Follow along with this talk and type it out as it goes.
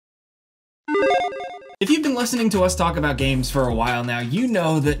If you've been listening to us talk about games for a while now, you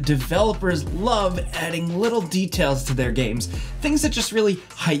know that developers love adding little details to their games, things that just really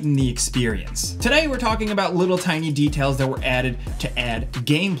heighten the experience. Today we're talking about little tiny details that were added to add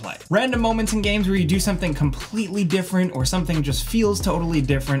gameplay. Random moments in games where you do something completely different or something just feels totally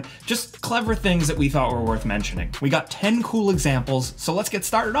different, just clever things that we thought were worth mentioning. We got 10 cool examples, so let's get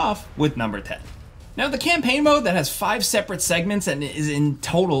started off with number 10. Now, the campaign mode that has 5 separate segments and is in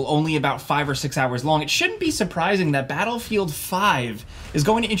total only about 5 or 6 hours long, it shouldn't be surprising that Battlefield 5 is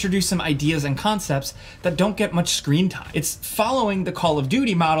going to introduce some ideas and concepts that don't get much screen time. It's following the Call of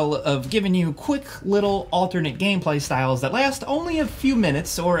Duty model of giving you quick little alternate gameplay styles that last only a few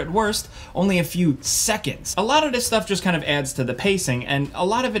minutes, or at worst, only a few seconds. A lot of this stuff just kind of adds to the pacing, and a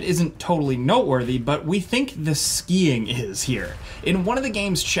lot of it isn't totally noteworthy, but we think the skiing is here. In one of the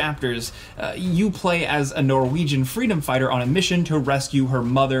game's chapters, you play as a Norwegian freedom fighter on a mission to rescue her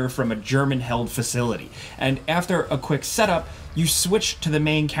mother from a German-held facility. And after a quick setup, you switch to the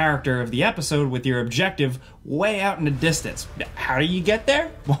main character of the episode with your objective way out in the distance. How do you get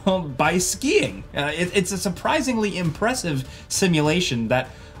there? Well, by skiing. It's a surprisingly impressive simulation that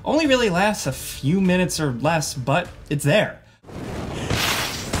only really lasts a few minutes or less, but it's there.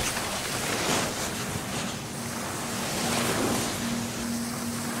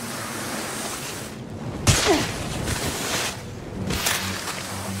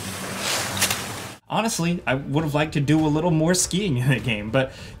 Honestly, I would have liked to do a little more skiing in the game,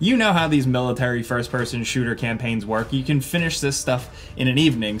 but you know how these military first-person shooter campaigns work. You can finish this stuff in an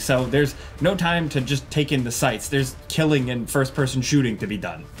evening, so there's no time to just take in the sights. There's killing and first-person shooting to be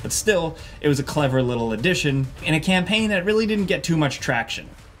done. But still, it was a clever little addition in a campaign that really didn't get too much traction.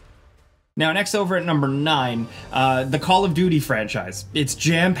 Now, next over at number 9, the Call of Duty franchise. It's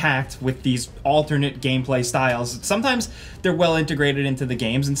jam-packed with these alternate gameplay styles. Sometimes they're well integrated into the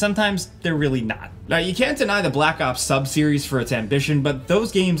games, and sometimes they're really not. Now, you can't deny the Black Ops sub-series for its ambition, but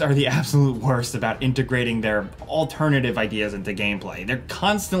those games are the absolute worst about integrating their alternative ideas into gameplay. They're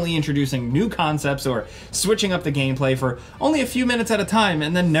constantly introducing new concepts or switching up the gameplay for only a few minutes at a time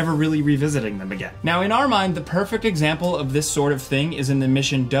and then never really revisiting them again. Now, in our mind, the perfect example of this sort of thing is in the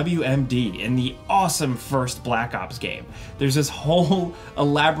mission WMD in the awesome first Black Ops game. There's this whole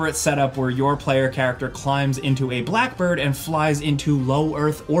elaborate setup where your player character climbs into a Blackbird and flies into low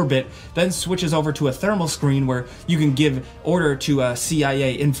Earth orbit, then switches over to a thermal screen where you can give order to a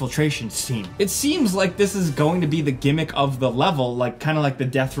CIA infiltration team. It seems like this is going to be the gimmick of the level, like kind of like the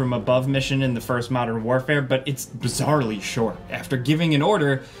Death from Above mission in the first Modern Warfare, but it's bizarrely short. After giving an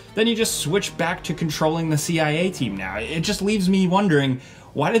order, then you just switch back to controlling the CIA team now. It just leaves me wondering,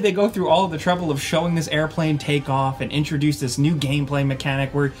 why did they go through all of the trouble of showing this airplane take off and introduce this new gameplay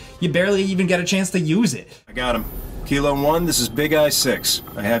mechanic where you barely even get a chance to use it? I got him. Kilo 1, this is Big Eye 6.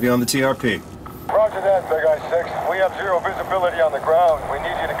 I have you on the TRP. Roger that, Big Eye 6. We have zero visibility on the ground. We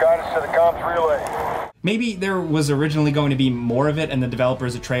need you to guide us to the comms relay. Maybe there was originally going to be more of it and the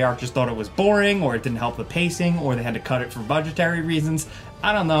developers at Treyarch just thought it was boring, or it didn't help the pacing, or they had to cut it for budgetary reasons.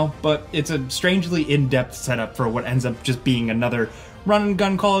 I don't know, but it's a strangely in-depth setup for what ends up just being another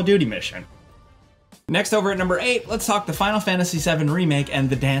run-and-gun Call of Duty mission. Next over at number 8, let's talk the Final Fantasy VII Remake and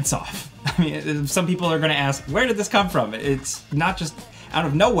the dance-off. I mean, some people are going to ask, where did this come from? It's not just out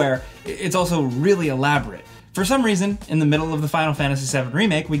of nowhere, it's also really elaborate. For some reason, in the middle of the Final Fantasy VII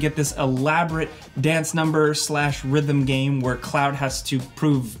Remake, we get this elaborate dance number / rhythm game where Cloud has to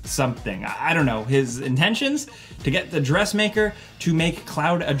prove something. I don't know, his intentions? To get the dressmaker to make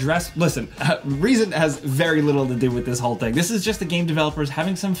Cloud a dress? Listen, reason has very little to do with this whole thing. This is just the game developers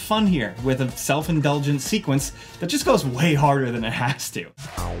having some fun here with a self-indulgent sequence that just goes way harder than it has to.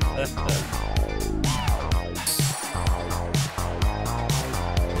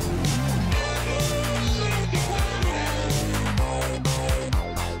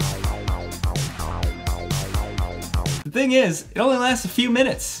 The thing is, it only lasts a few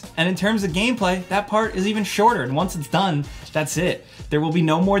minutes, and in terms of gameplay, that part is even shorter, and once it's done, that's it. There will be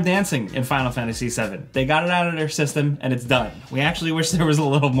no more dancing in Final Fantasy VII. They got it out of their system, and it's done. We actually wish there was a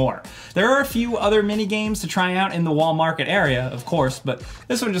little more. There are a few other mini-games to try out in the Wall Market area, of course, but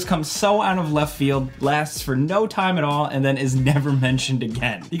this one just comes so out of left field, lasts for no time at all, and then is never mentioned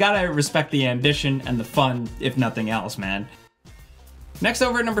again. You gotta respect the ambition and the fun, if nothing else, man. Next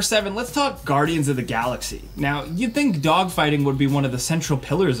over at number 7, let's talk Guardians of the Galaxy. Now, you'd think dogfighting would be one of the central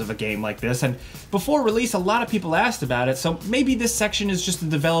pillars of a game like this, and before release, a lot of people asked about it, so maybe this section is just the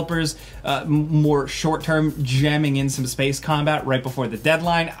developers more short-term jamming in some space combat right before the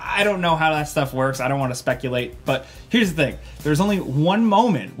deadline. I don't know how that stuff works, I don't want to speculate, but here's the thing. There's only one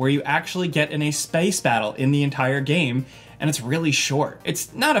moment where you actually get in a space battle in the entire game, and it's really short.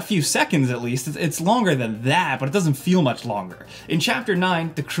 It's not a few seconds at least, it's longer than that, but it doesn't feel much longer. In Chapter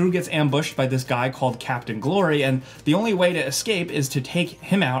 9, the crew gets ambushed by this guy called Captain Glory, and the only way to escape is to take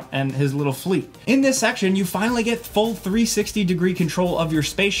him out and his little fleet. In this section, you finally get full 360-degree control of your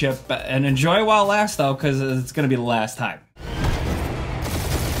spaceship, and enjoy while it lasts though, because it's going to be the last time.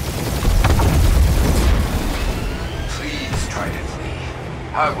 Please try to flee.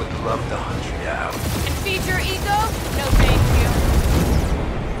 I would love to hunt you down. And feed your ego? No thank you.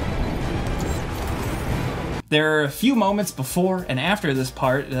 There are a few moments before and after this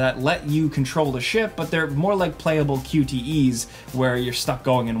part that let you control the ship, but they're more like playable QTEs where you're stuck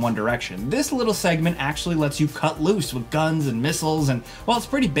going in one direction. This little segment actually lets you cut loose with guns and missiles, and while it's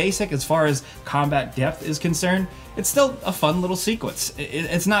pretty basic as far as combat depth is concerned, it's still a fun little sequence.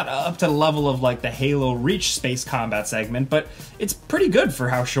 It's not up to the level of like the Halo Reach space combat segment, but it's pretty good for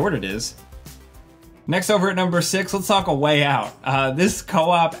how short it is. Next, over at number 6, let's talk A Way Out. This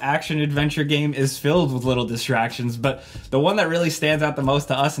co-op action-adventure game is filled with little distractions, but the one that really stands out the most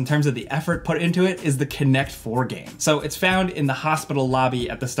to us in terms of the effort put into it is the Connect 4 game. So it's found in the hospital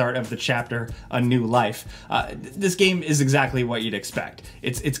lobby at the start of the chapter, A New Life. This game is exactly what you'd expect.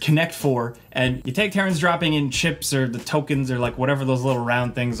 It's Connect 4, and you take turns dropping in chips or the tokens or like whatever those little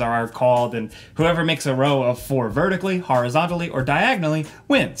round things are called, and whoever makes a row of 4 vertically, horizontally, or diagonally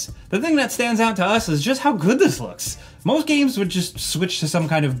wins. The thing that stands out to us is just how good this looks. Most games would just switch to some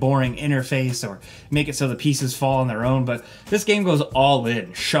kind of boring interface or make it so the pieces fall on their own, but this game goes all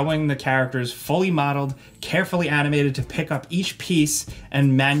in, showing the characters fully modeled, carefully animated to pick up each piece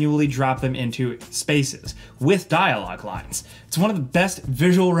and manually drop them into spaces, with dialogue lines. It's one of the best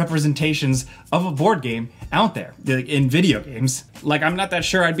visual representations of a board game out there, in video games. Like, I'm not that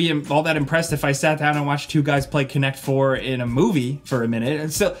sure I'd be all that impressed if I sat down and watched 2 guys play Connect 4 in a movie for a minute.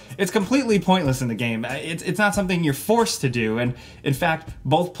 And so it's completely pointless in the game. It's not something you're forced to do, and in fact,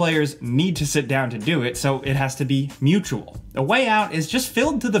 both players need to sit down to do it, so it has to be mutual. A Way Out is just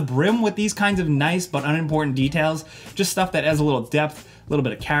filled to the brim with these kinds of nice but unimportant details, just stuff that adds a little depth, a little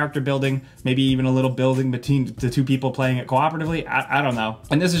bit of character building, maybe even a little building between the 2 people playing it cooperatively. I don't know.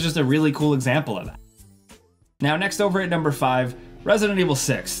 And this is just a really cool example of that. Now, next over at number 5, Resident Evil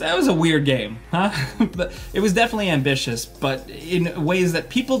 6. That was a weird game, huh? But it was definitely ambitious, but in ways that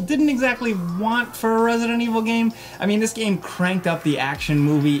people didn't exactly want for a Resident Evil game. I mean, this game cranked up the action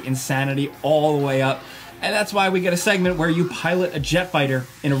movie insanity all the way up, and that's why we get a segment where you pilot a jet fighter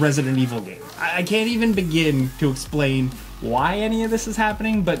in a Resident Evil game. I can't even begin to explain why any of this is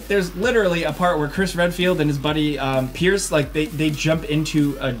happening, but there's literally a part where Chris Redfield and his buddy Pierce, like they jump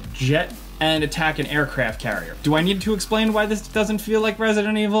into a jet and attack an aircraft carrier. Do I need to explain why this doesn't feel like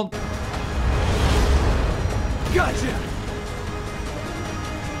Resident Evil? Gotcha!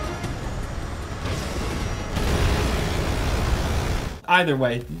 Either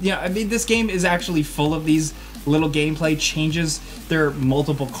way, yeah, I mean, this game is actually full of these little gameplay changes. There are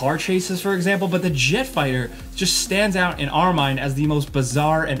multiple car chases, for example, but the jet fighter just stands out in our mind as the most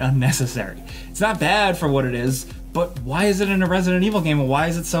bizarre and unnecessary. It's not bad for what it is, but why is it in a Resident Evil game and why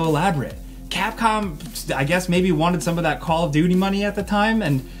is it so elaborate? Capcom, I guess, maybe wanted some of that Call of Duty money at the time,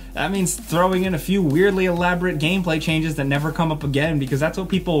 and that means throwing in a few weirdly elaborate gameplay changes that never come up again, because that's what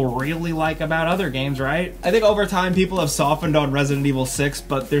people really like about other games, right? I think over time people have softened on Resident Evil 6,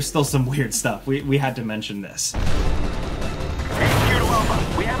 but there's still some weird stuff. We had to mention this. Here to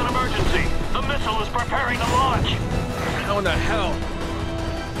Alpha, we have an emergency. The missile is preparing to launch. How in the hell?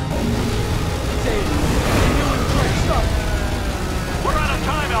 We're out of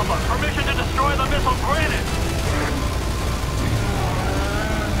time, Alpha. Permission to destroy the missile granted.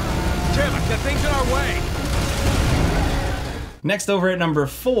 Damn it, that thing's in our way! Next over at number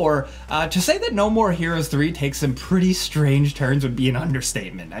 4, to say that No More Heroes 3 takes some pretty strange turns would be an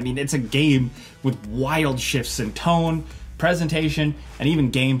understatement. I mean, it's a game with wild shifts in tone, presentation, and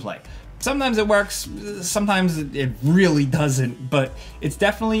even gameplay. Sometimes it works, sometimes it really doesn't, but it's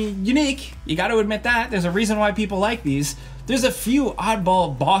definitely unique. You gotta admit that. There's a reason why people like these. There's a few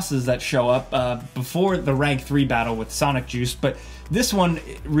oddball bosses that show up before the rank 3 battle with Sonic Juice, but this one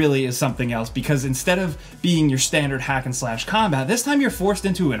really is something else, because instead of being your standard hack and slash combat, this time you're forced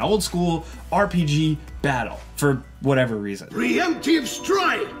into an old school RPG battle, for whatever reason. Preemptive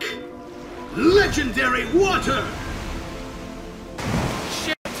strike! Legendary water!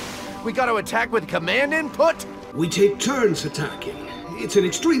 We gotta attack with command input? We take turns attacking. It's an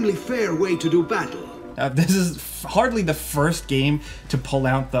extremely fair way to do battle. This is hardly the first game to pull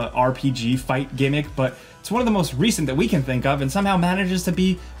out the RPG fight gimmick, but it's one of the most recent that we can think of, and somehow manages to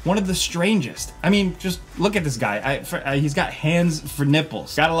be one of the strangest. I mean, just look at this guy. He's got hands for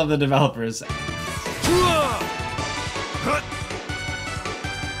nipples. Gotta love the developers.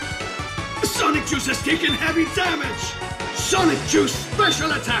 Sonic Juice has taken heavy damage! Sonic Juice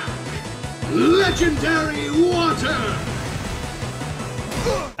special attack! Legendary Water!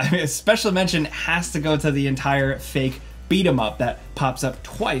 I mean, a special mention has to go to the entire fake beat 'em up that pops up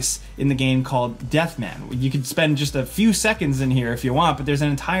twice in the game called Deathman. You could spend just a few seconds in here if you want, but there's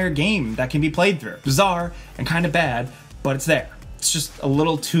an entire game that can be played through. Bizarre and kind of bad, but it's there. It's just a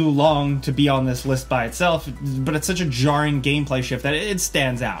little too long to be on this list by itself, but it's such a jarring gameplay shift that it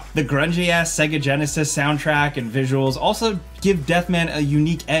stands out. The grungy-ass Sega Genesis soundtrack and visuals also give Deathman a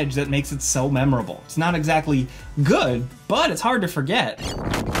unique edge that makes it so memorable. It's not exactly good, but it's hard to forget.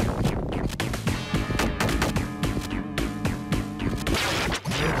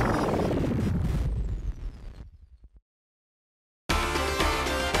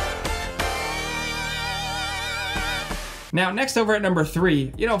 Now, next over at number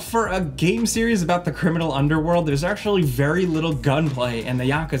 3, you know, for a game series about the criminal underworld, there's actually very little gunplay in the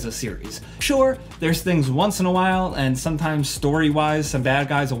Yakuza series. Sure, there's things once in a while, and sometimes story-wise, some bad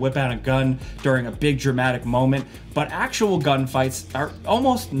guys will whip out a gun during a big dramatic moment, but actual gunfights are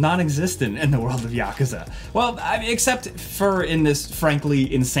almost non-existent in the world of Yakuza. Well, I mean, except for in this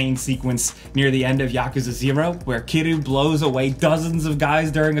frankly insane sequence near the end of Yakuza 0, where Kiryu blows away dozens of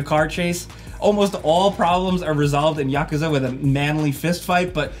guys during a car chase. Almost all problems are resolved in Yakuza with a manly fist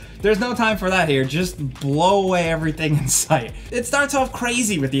fight, but there's no time for that here. Just blow away everything in sight. It starts off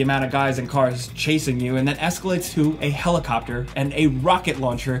crazy with the amount of guys and cars chasing you, and then escalates to a helicopter and a rocket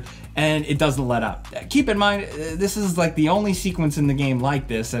launcher, and it doesn't let up. Keep in mind, this is like the only sequence in the game like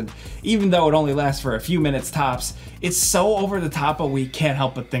this, and even though it only lasts for a few minutes tops, it's so over the top that we can't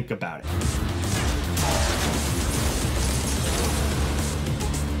help but think about it.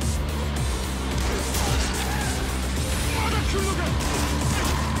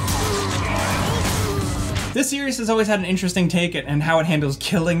 This series has always had an interesting take and how it handles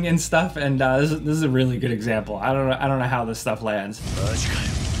killing and stuff, and this is a really good example. I don't know how this stuff lands.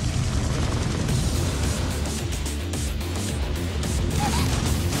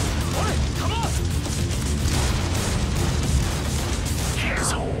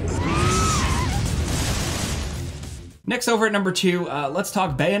 Next over at number 2, let's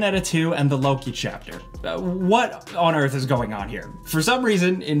talk Bayonetta 2 and the Loki chapter. What on earth is going on here? For some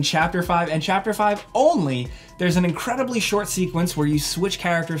reason, in Chapter 5 and Chapter 5 only, there's an incredibly short sequence where you switch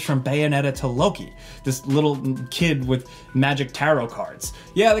characters from Bayonetta to Loki, this little kid with magic tarot cards.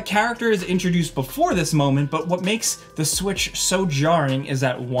 Yeah, the character is introduced before this moment, but what makes the switch so jarring is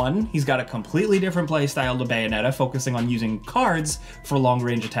that 1, he's got a completely different playstyle to Bayonetta, focusing on using cards for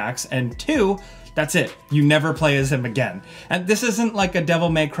long-range attacks, and 2, that's it. You never play as him again. And this isn't like a Devil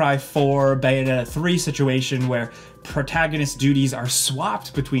May Cry 4, Bayonetta 3 situation where protagonist duties are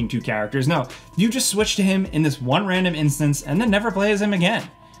swapped between two characters. No, you just switch to him in this one random instance and then never play as him again.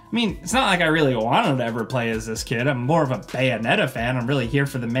 I mean, it's not like I really wanted to ever play as this kid. I'm more of a Bayonetta fan. I'm really here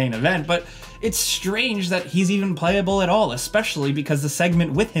for the main event, but it's strange that he's even playable at all, especially because the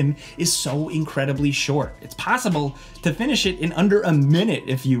segment with him is so incredibly short. It's possible to finish it in under a minute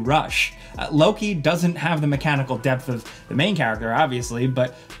if you rush. Loki doesn't have the mechanical depth of the main character, obviously,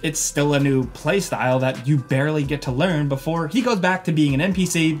 but it's still a new playstyle that you barely get to learn before he goes back to being an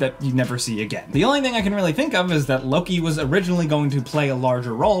NPC that you never see again. The only thing I can really think of is that Loki was originally going to play a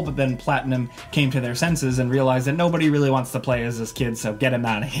larger role, but then Platinum came to their senses and realized that nobody really wants to play as this kid, so get him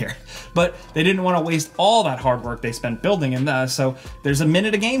out of here. But they didn't want to waste all that hard work they spent building him, so there's a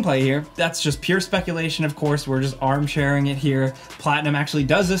minute of gameplay here. That's just pure speculation, of course. We're just arm-sharing it here. Platinum actually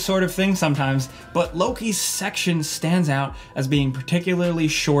does this sort of thing sometimes, but Loki's section stands out as being particularly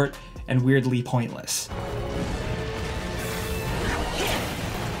short and weirdly pointless.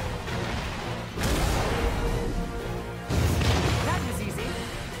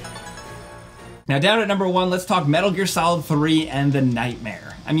 Now down at number 1, let's talk Metal Gear Solid 3 and the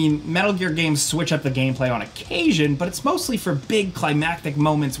Nightmare. I mean, Metal Gear games switch up the gameplay on occasion, but it's mostly for big climactic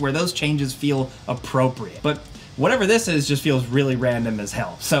moments where those changes feel appropriate. But whatever this is just feels really random as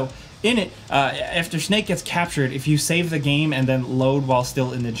hell. So in it, after Snake gets captured, if you save the game and then load while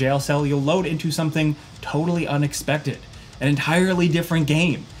still in the jail cell, you'll load into something totally unexpected. An entirely different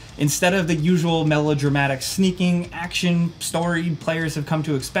game. Instead of the usual melodramatic sneaking action story players have come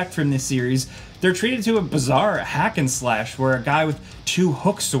to expect from this series, they're treated to a bizarre hack and slash where a guy with 2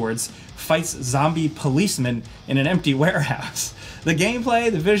 hook swords fights zombie policemen in an empty warehouse. The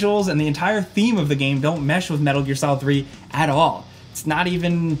gameplay, the visuals, and the entire theme of the game don't mesh with Metal Gear Solid 3 at all. It's not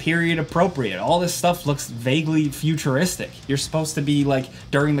even period appropriate. All this stuff looks vaguely futuristic. You're supposed to be like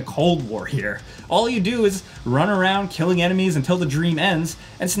during the Cold War here. All you do is run around killing enemies until the dream ends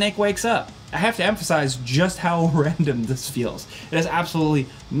and Snake wakes up. I have to emphasize just how random this feels. It has absolutely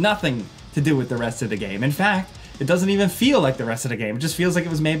nothing to do with the rest of the game. In fact, it doesn't even feel like the rest of the game. It just feels like it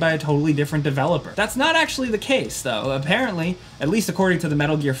was made by a totally different developer. That's not actually the case, though. Apparently, at least according to the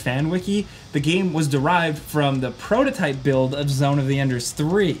Metal Gear fan wiki, the game was derived from the prototype build of Zone of the Enders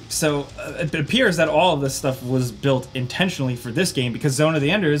 3. So it appears that all of this stuff was built intentionally for this game because Zone of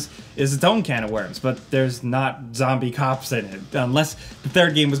the Enders is its own can of worms, but there's not zombie cops in it. Unless the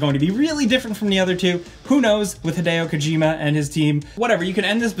third game was going to be really different from the other two. Who knows with Hideo Kojima and his team. Whatever, you can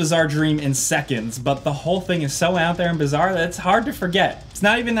end this bizarre dream in seconds, but the whole thing is so out there and bizarre that it's hard to forget. It's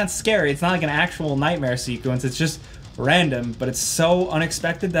not even that scary. It's not like an actual nightmare sequence. It's just random, but it's so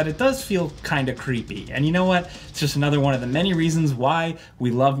unexpected that it does feel kind of creepy. And you know what? It's just another one of the many reasons why we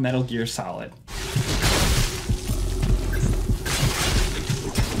love Metal Gear Solid.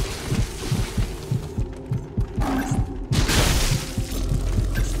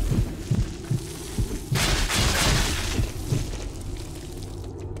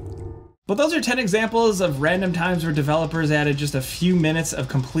 But those are 10 examples of random times where developers added just a few minutes of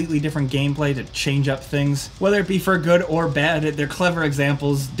completely different gameplay to change up things. Whether it be for good or bad, they're clever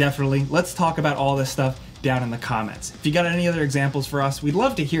examples, definitely. Let's talk about all this stuff down in the comments. If you got any other examples for us, we'd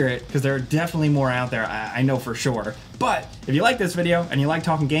love to hear it, because there are definitely more out there, I know for sure. But if you like this video and you like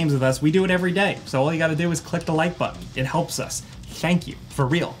talking games with us, we do it every day. So all you gotta do is click the like button. It helps us. Thank you, for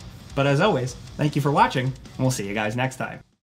real. But as always, thank you for watching, and we'll see you guys next time.